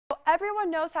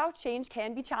Everyone knows how change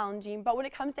can be challenging, but when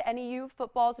it comes to NEU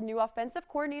football's new offensive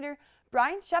coordinator,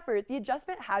 Brian Sheppard, the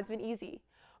adjustment has been easy.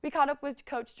 We caught up with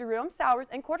Coach Jerome Souers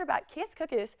and quarterback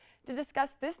Cookus to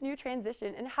discuss this new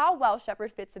transition and how well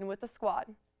Sheppard fits in with the squad.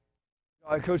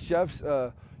 Coach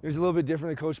Sheps, he's a little bit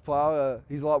different than Coach Plow.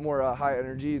 He's a lot more high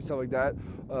energy and stuff like that.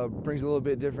 Brings a little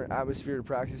bit different atmosphere to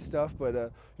practice stuff.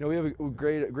 But we have a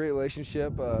great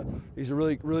relationship. He's a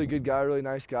really good guy, really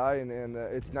nice guy, and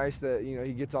it's nice that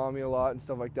he gets on me a lot and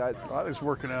stuff like that. I think it's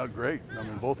working out great. I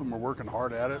mean, both of them are working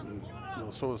hard at it, and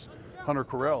so is Hunter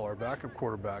Correll, our backup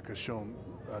quarterback, has shown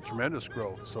tremendous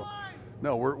growth. So.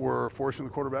 No, we're forcing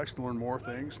the quarterbacks to learn more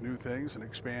things, new things, and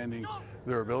expanding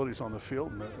their abilities on the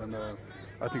field, and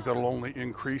I think that'll only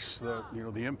increase the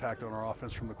impact on our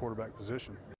offense from the quarterback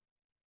position.